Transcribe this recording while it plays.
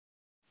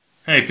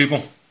Hey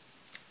people,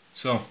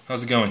 so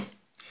how's it going?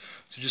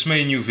 So just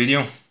made a new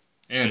video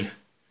and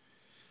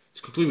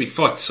it's completely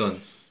fucked,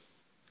 son.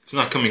 It's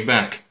not coming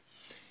back.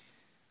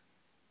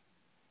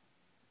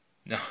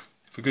 Now,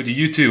 if I go to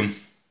YouTube,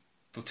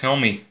 they'll tell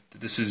me that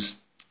this is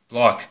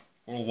blocked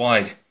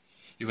worldwide,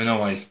 even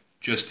though I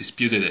just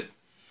disputed it.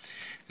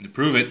 And to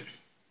prove it,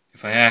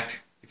 if I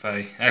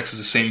access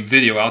the same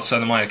video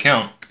outside of my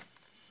account,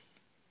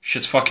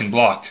 shit's fucking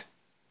blocked.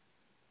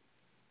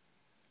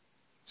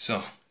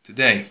 So,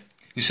 today,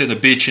 instead of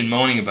bitching and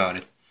moaning about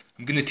it,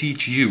 I'm gonna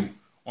teach you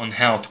on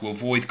how to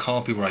avoid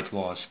copyright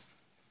laws,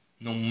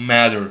 no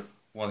matter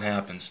what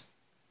happens.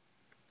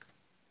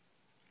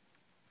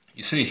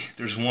 You see,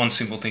 there's one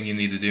simple thing you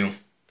need to do.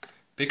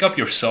 Pick up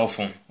your cell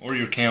phone or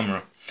your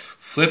camera,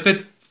 flip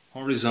it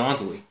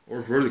horizontally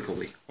or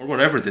vertically, or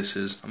whatever this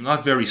is. I'm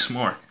not very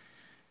smart.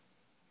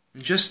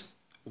 And just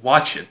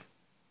watch it.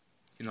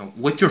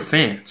 With your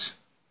fans.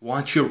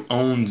 Watch your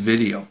own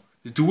video.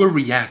 Do a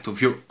react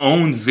of your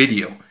own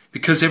video.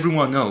 Because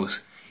everyone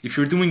knows, if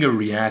you're doing a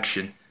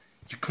reaction,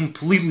 you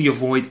completely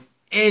avoid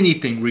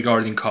anything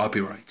regarding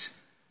copyrights.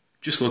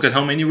 Just look at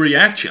how many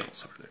react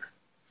channels are there.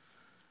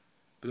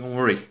 But don't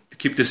worry, to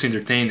keep this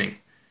entertaining,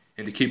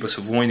 and to keep us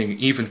avoiding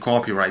even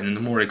copyright in the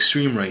more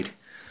extreme rate,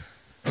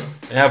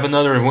 I have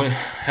another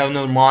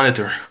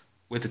monitor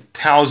with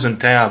 1,000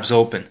 tabs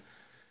open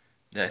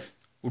that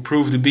will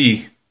prove to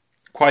be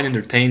quite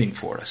entertaining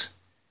for us.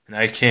 And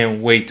I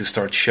can't wait to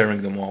start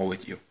sharing them all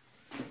with you.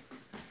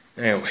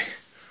 Anyway,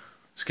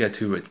 let's get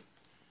to it.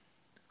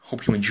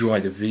 Hope you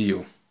enjoy the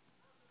video.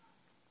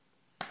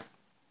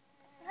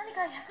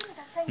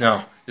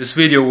 Now, this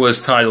video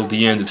was titled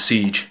The End of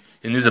Siege,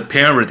 and is a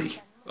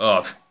parody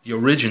of the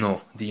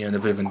original The End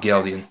of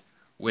Evangelion,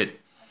 with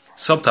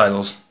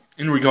subtitles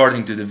in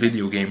regarding to the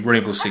video game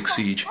Rainbow Six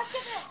Siege.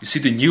 You see,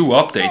 the new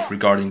update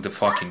regarding the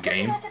fucking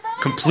game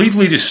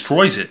completely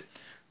destroys it,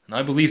 and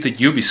I believe that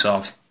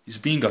Ubisoft is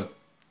being a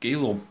gay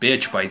little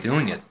bitch by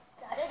doing it.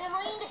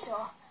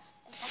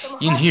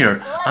 In here,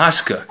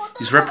 Asuka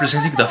is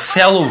representing the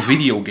fellow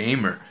video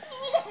gamer,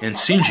 and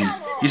Shinji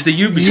is the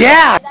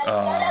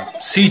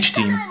Ubisoft Siege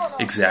team,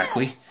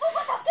 exactly.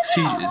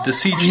 The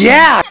Siege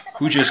team,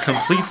 who just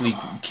completely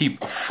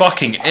keep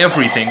fucking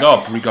everything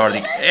up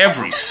regarding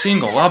every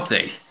single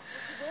update.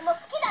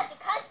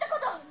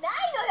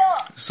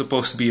 It's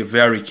supposed to be a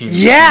very keen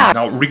scene.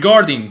 Now,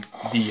 regarding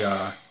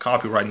the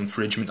copyright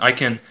infringement, I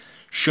can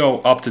show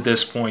up to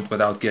this point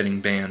without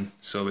getting banned,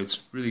 so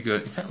it's really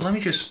good. In fact, let me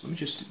just do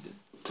this.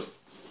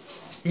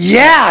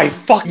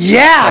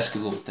 Pesky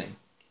little thing.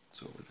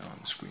 It's over there on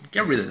the screen.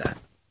 Get rid of that.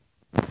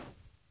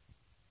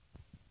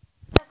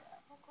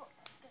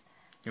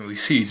 And we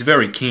see it's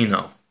very keen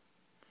though.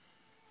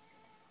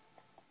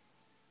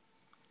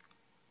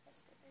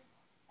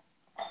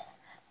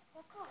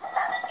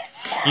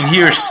 In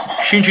here,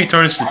 Shinji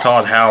turns to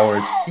Todd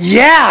Howard.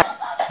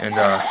 And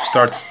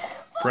starts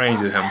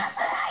praying to him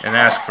and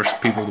asks for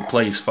people to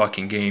play his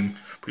fucking game,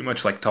 pretty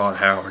much like Todd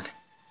Howard.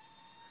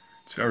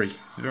 It's very,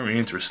 very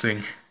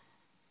interesting.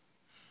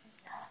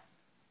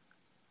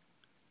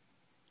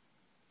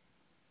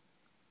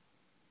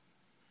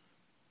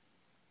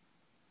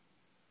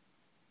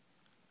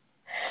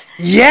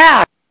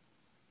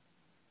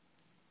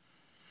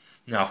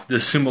 Now,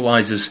 this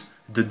symbolizes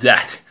the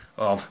death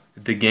of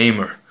the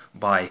gamer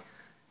by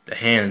the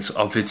hands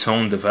of its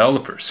own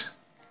developers.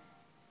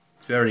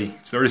 It's very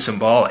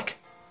symbolic.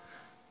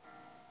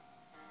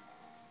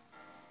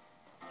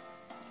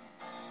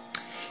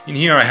 In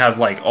here I have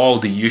like all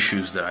the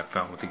issues that I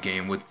found with the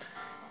game, with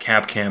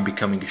Capcom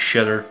becoming a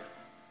shitter,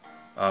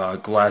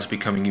 Glass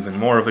becoming even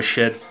more of a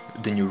shit,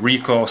 the new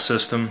recall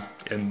system,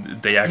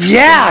 and they actually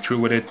went through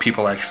with it,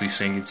 people actually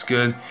saying it's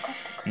good.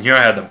 And here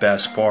I have the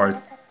best part,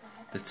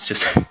 that's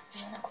just...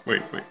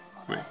 wait,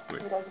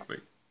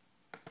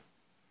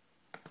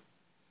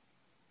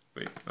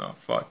 oh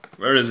fuck,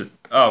 where is it?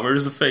 Oh, where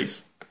is the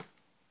face?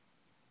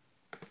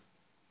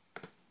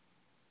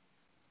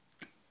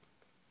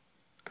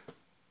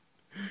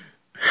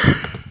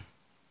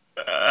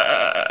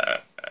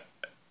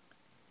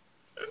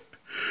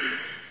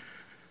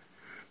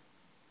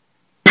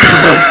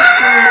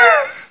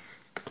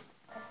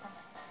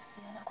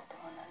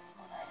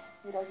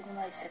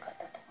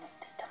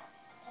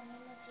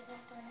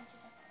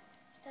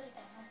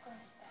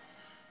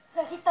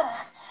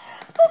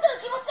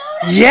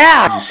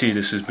 As you see,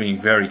 this is being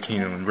very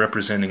keen and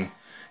representing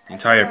the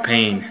entire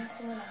pain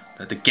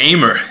that the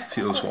gamer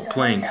feels while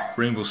playing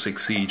Rainbow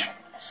Six Siege.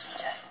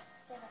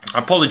 I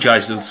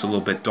apologize that it's a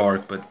little bit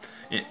dark, but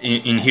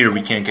in here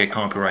we can't get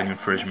copyright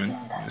infringement,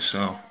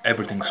 so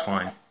everything's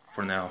fine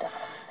for now.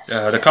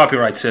 The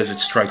copyright says it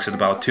strikes at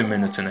about 2.5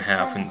 minutes,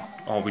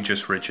 and we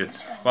just reach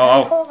it.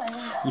 Well,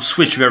 we'll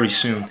switch very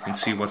soon and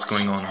see what's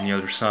going on the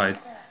other side.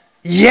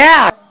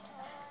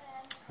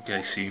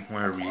 Okay, see,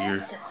 why are we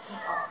here?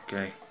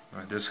 Okay,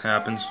 alright, this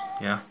happens,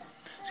 yeah.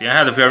 See, I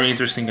had a very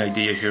interesting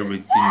idea here, but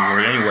it didn't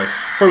work. Anyway,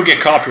 before we get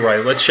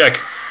copyrighted, let's check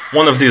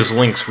one of these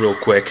links real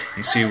quick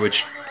and see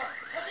which...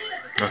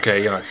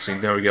 Okay, yeah, see,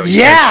 there we go.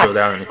 You can't show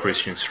that on the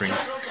Christian stream.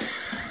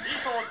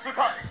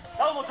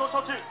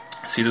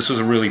 See, this was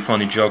a really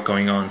funny joke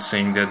going on,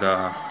 saying that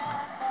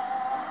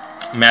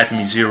Matt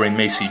Mizero and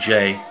Macy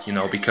J, you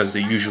know, because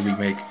they usually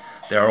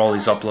they are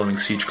always uploading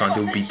Siege content,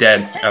 they would be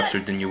dead after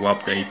the new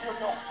update.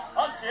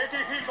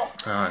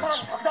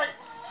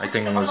 I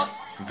think it was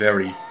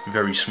very,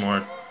 very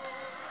smart.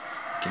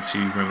 You can see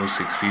Rainbow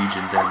Six Siege,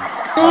 and then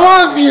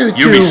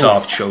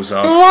Ubisoft shows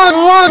up to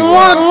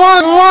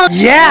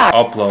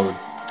upload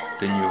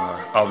the new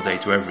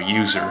update to every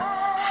user,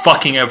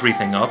 fucking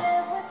everything up.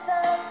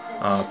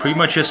 Pretty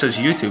much just as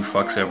YouTube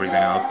fucks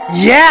everything up.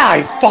 Yeah,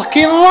 I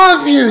fucking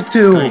love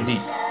YouTube!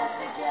 Indeed.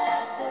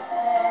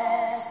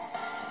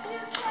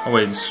 Oh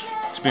wait,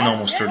 it's been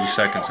almost 30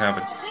 seconds,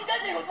 haven't it?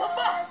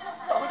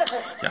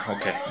 Yeah,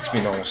 okay, it's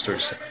been almost 30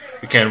 seconds.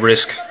 You can't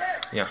risk,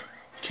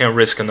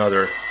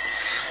 another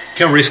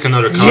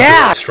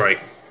copyright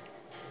strike.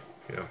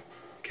 Yeah,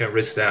 can't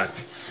risk that.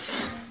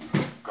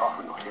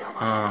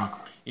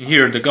 In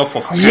here, the Gulf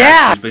of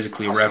Patch is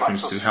basically a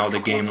reference to how the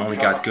game only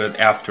got good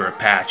after a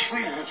patch.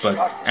 But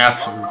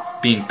after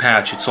being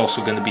patched, it's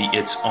also going to be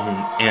its own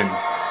end.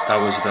 That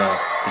was the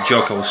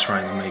joke I was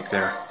trying to make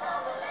there.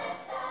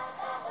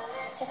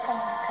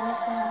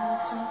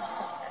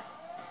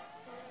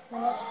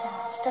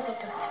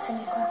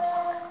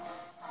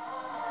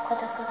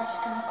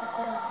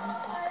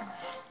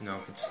 No,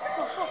 it's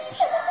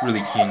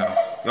really, you know.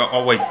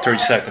 Oh wait, 30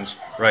 seconds.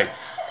 Right.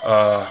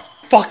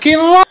 Fucking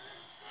love.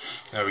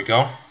 There we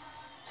go.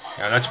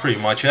 Yeah, that's pretty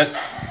much it.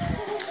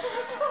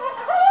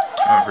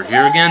 Over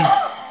here again.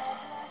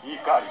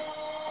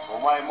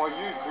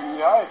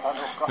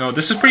 No,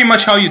 this is pretty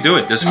much how you do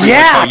it. This is pretty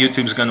much how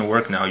YouTube's gonna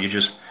work now. You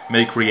just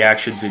make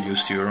reaction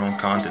videos to your own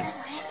content.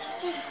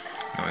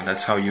 No, and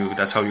that's how you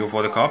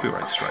avoid a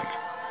copyright strike.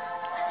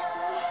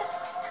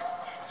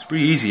 It's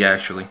pretty easy,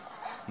 actually.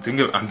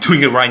 I'm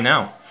doing it right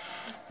now.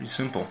 Pretty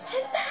simple.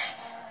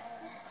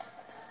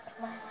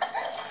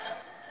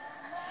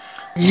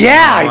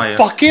 Yeah, I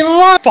fucking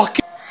love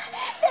fucking.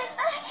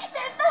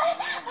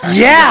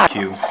 Yeah.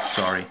 Q.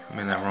 Sorry, I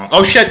made that wrong.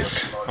 Oh shit.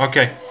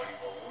 Okay.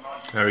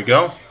 There we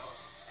go.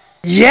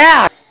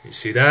 Yeah. You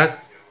see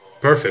that?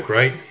 Perfect,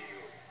 right?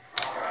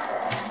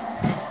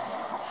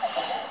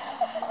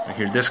 I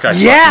hear this guy.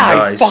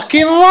 Yeah, I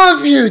fucking love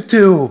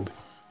YouTube.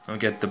 I'll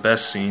get the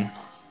best scene.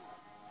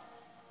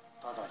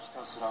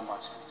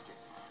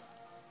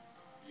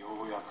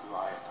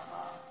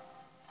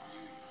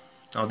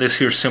 Now this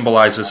here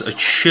symbolizes a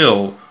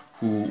chill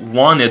who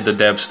wanted the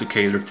devs to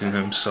cater to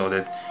him so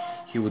that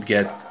he would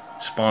get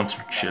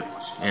sponsorship,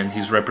 and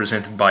he's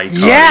represented by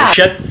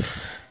shit.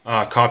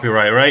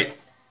 Copyright, right?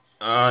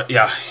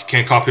 Yeah, you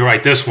can't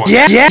copyright this one.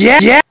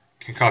 Yeah.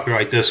 Can't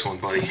copyright this one,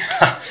 buddy.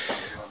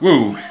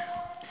 Woo.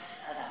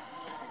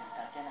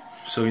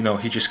 So you know,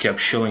 he just kept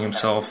shilling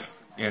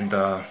himself, and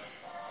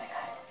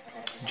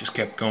just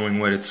kept going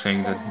with it,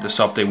 saying that this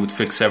update would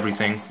fix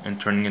everything and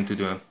turning into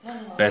the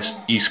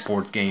best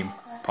esport game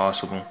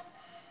possible,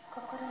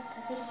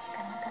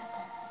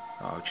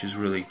 which is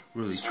really,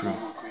 really true.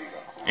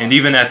 And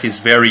even at his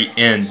very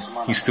end,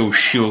 he still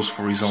shills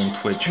for his own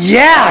Twitch.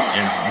 Yeah.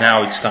 And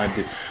now it's time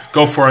to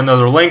go for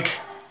another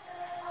link.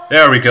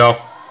 There we go.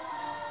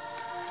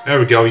 There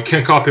we go. You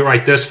can't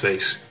copyright this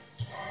face.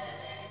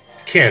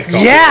 You can't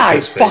copyright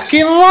this face. I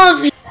fucking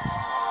love you.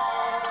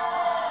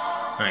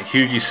 All right,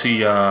 here you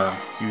see a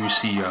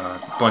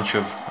bunch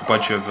of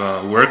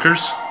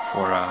workers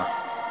for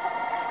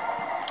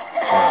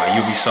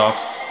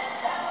Ubisoft.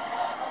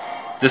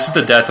 This is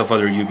the death of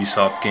other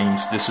Ubisoft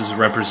games. This is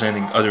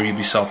representing other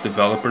Ubisoft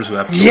developers who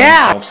have killed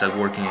themselves at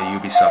working at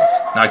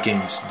Ubisoft. Not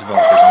games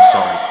developers, I'm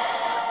sorry.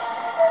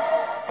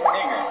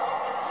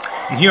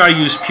 And here I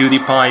use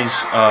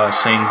PewDiePie's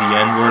saying the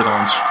N-word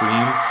on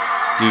stream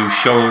to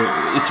show,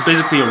 it's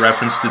basically a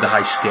reference to the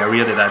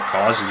hysteria that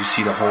caused, as you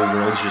see the whole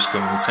world's just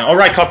going insane.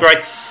 Alright,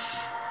 copyright!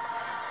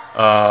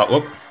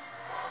 Whoop.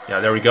 Yeah,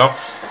 there we go.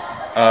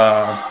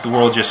 The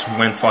world just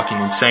went fucking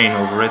insane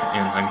over it,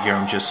 and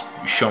I'm just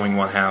showing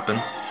what happened.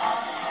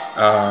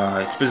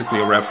 It's basically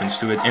a reference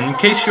to it. And in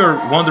case you're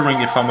wondering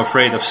if I'm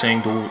afraid of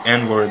saying the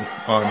N-word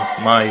on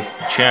my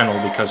channel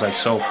because I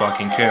so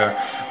fucking care,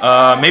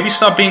 maybe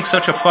stop being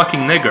such a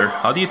fucking nigger.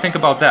 How do you think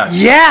about that?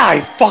 Yeah,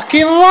 I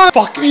fucking love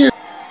you.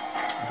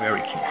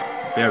 Very cute.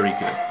 Very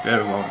good.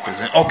 Very well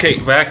represented. Okay,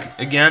 back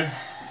again.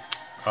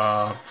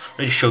 I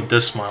already showed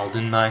this smile,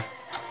 didn't I?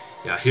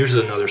 Yeah, here's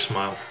another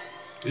smile.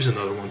 Here's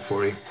another one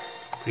for you.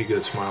 Pretty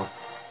good smile.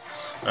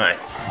 Alright,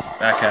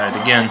 back at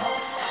it again.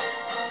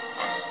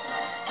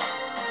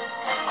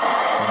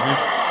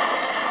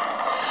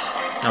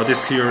 Now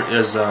this here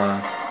is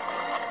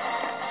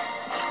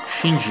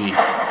Shinji,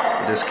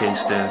 in this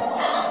case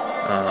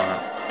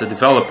the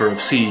developer of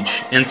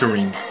Siege,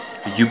 entering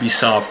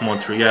Ubisoft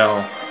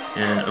Montreal.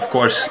 And of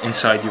course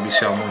inside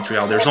Ubisoft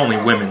Montreal there's only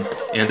women,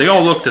 and they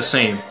all look the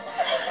same,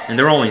 and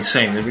they're all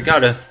insane. And we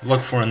gotta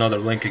look for another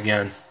link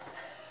again.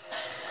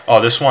 Oh,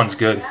 this one's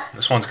good.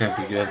 This one's gonna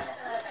be good.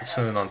 Let's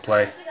send it on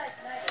play.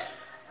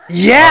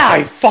 Yeah,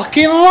 I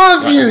fucking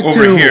love you, Over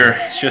dude. here,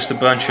 it's just a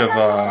bunch of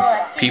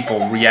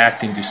people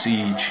reacting to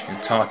Siege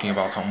and talking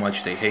about how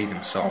much they hate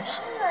themselves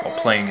while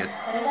playing it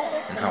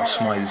and how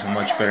Smite is a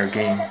much better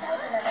game.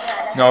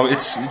 No,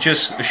 it's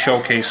just a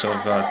showcase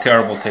of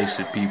terrible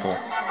tasted people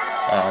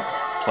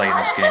playing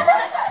this game.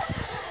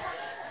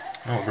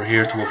 Over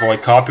here to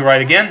avoid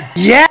copyright again.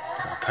 Yeah.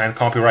 Can't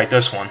copyright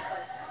this one.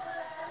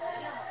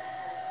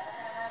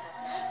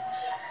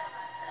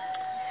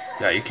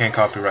 Yeah, you can't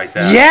copyright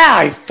that. Yeah,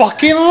 I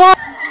fucking love.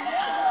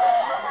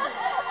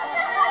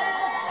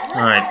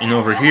 Alright, and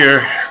over here,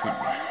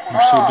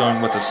 we're still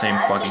going with the same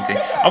fucking thing.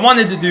 I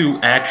wanted to do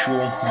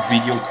actual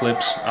video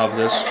clips of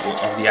this,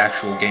 of the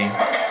actual game.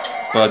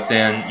 But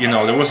then, you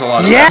know, there was a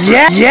lot of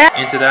effort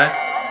into that.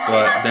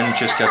 But then it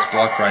just gets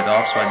blocked right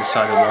off, so I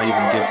decided why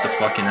even give the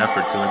fucking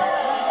effort to it.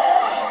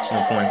 There's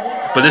no point.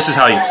 But this is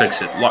how you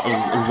fix it.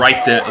 Right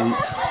there,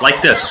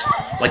 like this.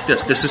 Like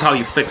this. This is how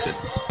you fix it.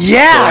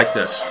 Yeah. Go like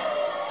this.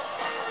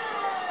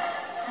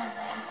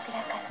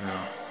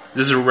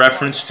 This is a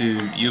reference to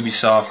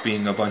Ubisoft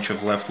being a bunch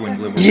of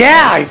left-wing liberals.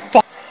 Yeah,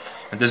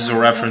 and this is a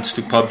reference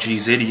to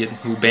PUBG's idiot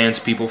who bans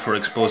people for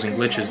exposing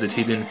glitches that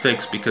he didn't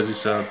fix because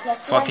he's a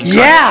fucking cunt.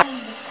 Yeah.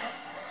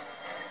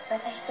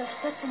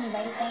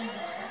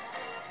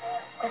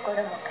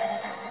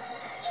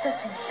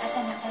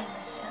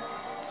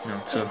 No,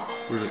 it's a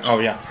really. Oh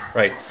yeah,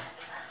 right.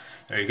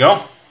 There you go.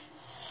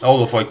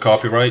 I'll avoid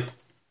copyright.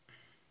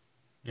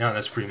 Yeah,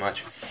 that's pretty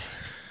much.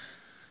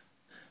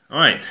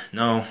 Alright,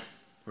 now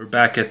we're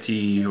back at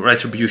the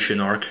Retribution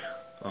arc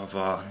of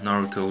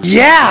Naruto's.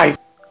 Yeah.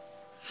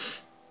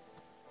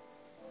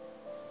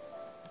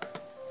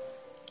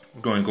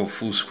 We're going to go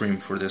full screen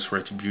for this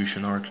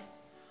Retribution arc.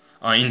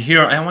 In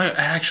here, I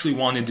actually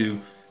wanted to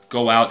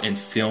go out and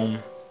film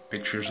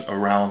pictures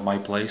around my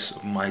place,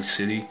 my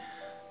city,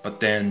 but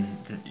then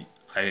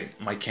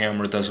my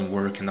camera doesn't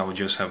work and I would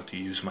just have to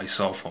use my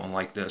cell phone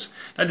like this.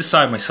 I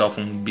decided my cell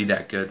phone wouldn't be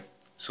that good,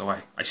 so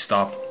I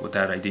stopped with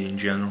that idea in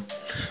general.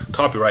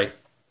 Copyright.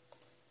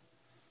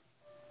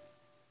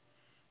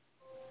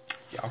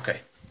 Yeah, okay.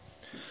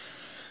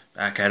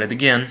 Back at it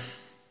again.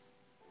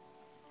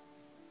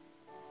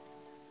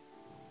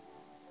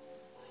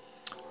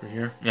 Over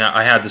here. Yeah,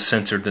 I had to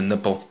censor the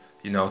nipple,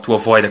 you know, to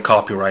avoid a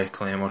copyright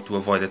claim or to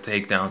avoid a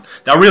takedown.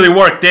 That really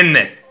worked, didn't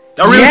it?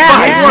 That really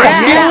fucking worked!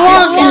 I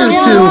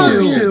love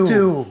you,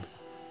 dude.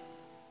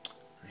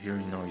 Here,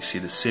 you know, you see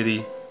the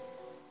city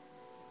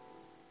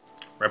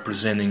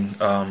representing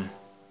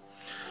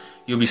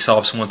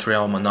Ubisoft's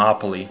Montreal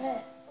monopoly.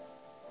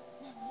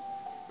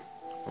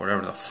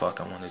 Whatever the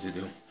fuck I wanted to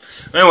do.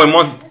 Anyway,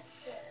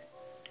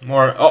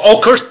 more.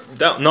 Oh, cursed.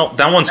 No,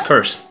 that one's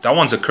cursed. That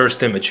one's a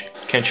cursed image.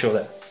 Can't show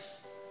that.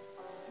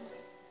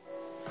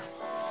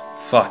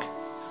 Fuck.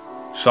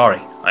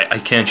 Sorry. I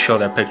can't show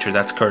that picture.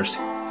 That's cursed.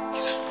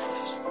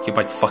 He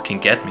might fucking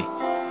get me.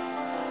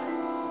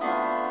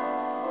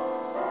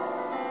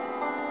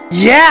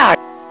 Yeah.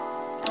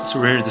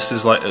 So here,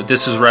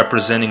 this is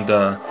representing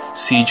the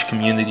Siege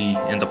community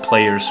and the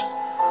players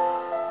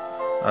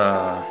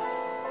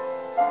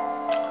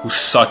who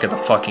suck at the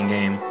fucking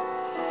game.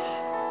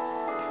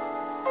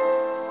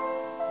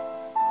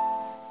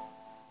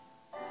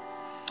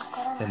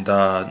 And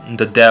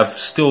the dev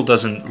still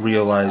doesn't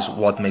realize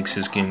what makes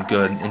his game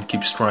good and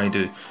keeps trying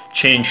to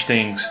change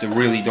things that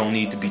really don't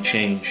need to be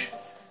changed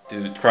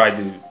to try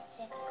to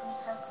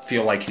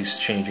feel like he's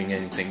changing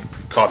anything.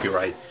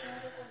 Copyright.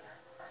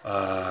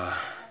 Yeah,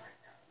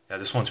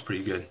 this one's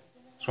pretty good.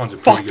 This one's a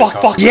pretty good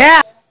copyright.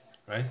 Yeah.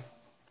 Right?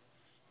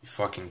 You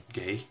fucking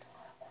gay.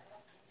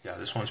 Yeah,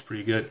 this one's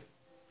pretty good.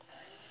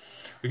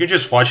 We could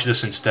just watch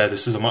this instead.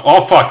 This is a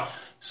oh fuck!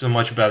 This is a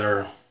much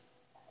better.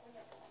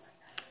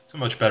 It's a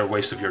much better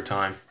waste of your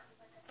time.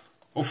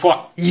 Oh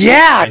fuck!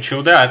 Yeah. Can't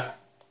show that.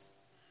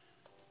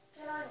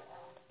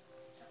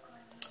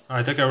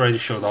 I think I already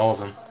showed all of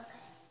them.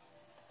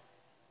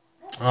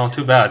 Oh,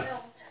 too bad.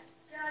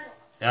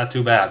 Yeah,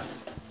 too bad.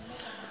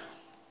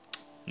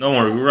 Don't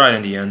worry, we're right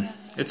in the end.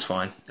 It's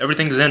fine.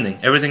 Everything's ending.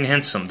 Everything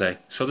ends someday.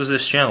 So does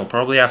this channel.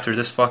 Probably after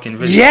this fucking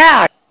video.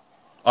 Yeah.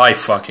 I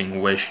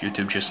fucking wish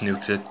YouTube just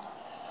nukes it.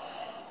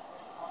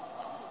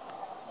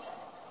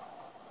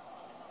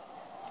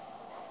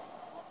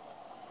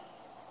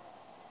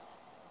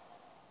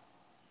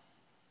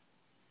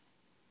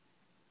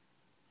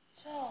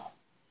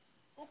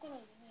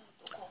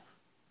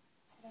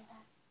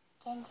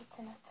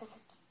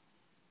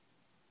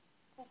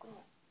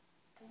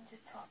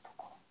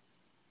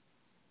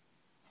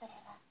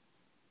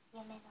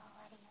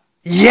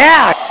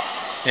 Yeah.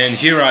 And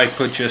here I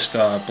put just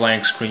a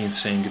blank screen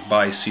saying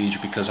goodbye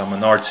Siege because I'm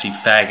an artsy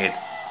faggot.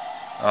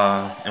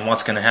 And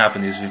what's gonna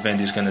happen is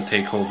Vivendi's gonna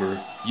take over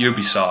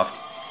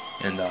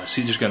Ubisoft, and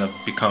Siege is gonna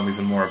become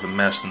even more of a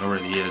mess than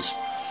already is.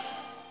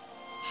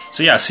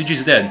 So yeah, Siege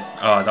is dead.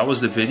 That was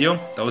the video.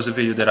 That was the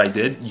video that I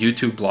did.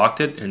 YouTube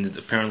blocked it, and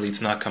apparently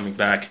it's not coming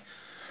back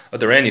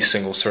under any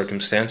single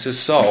circumstances.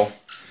 So I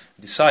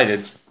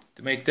decided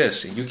to make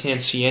this, and you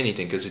can't see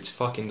anything because it's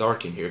fucking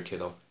dark in here,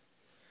 kiddo.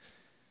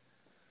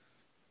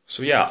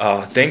 So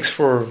yeah, thanks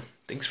for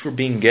thanks for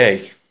being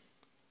gay.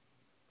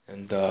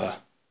 And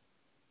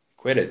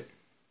quit it.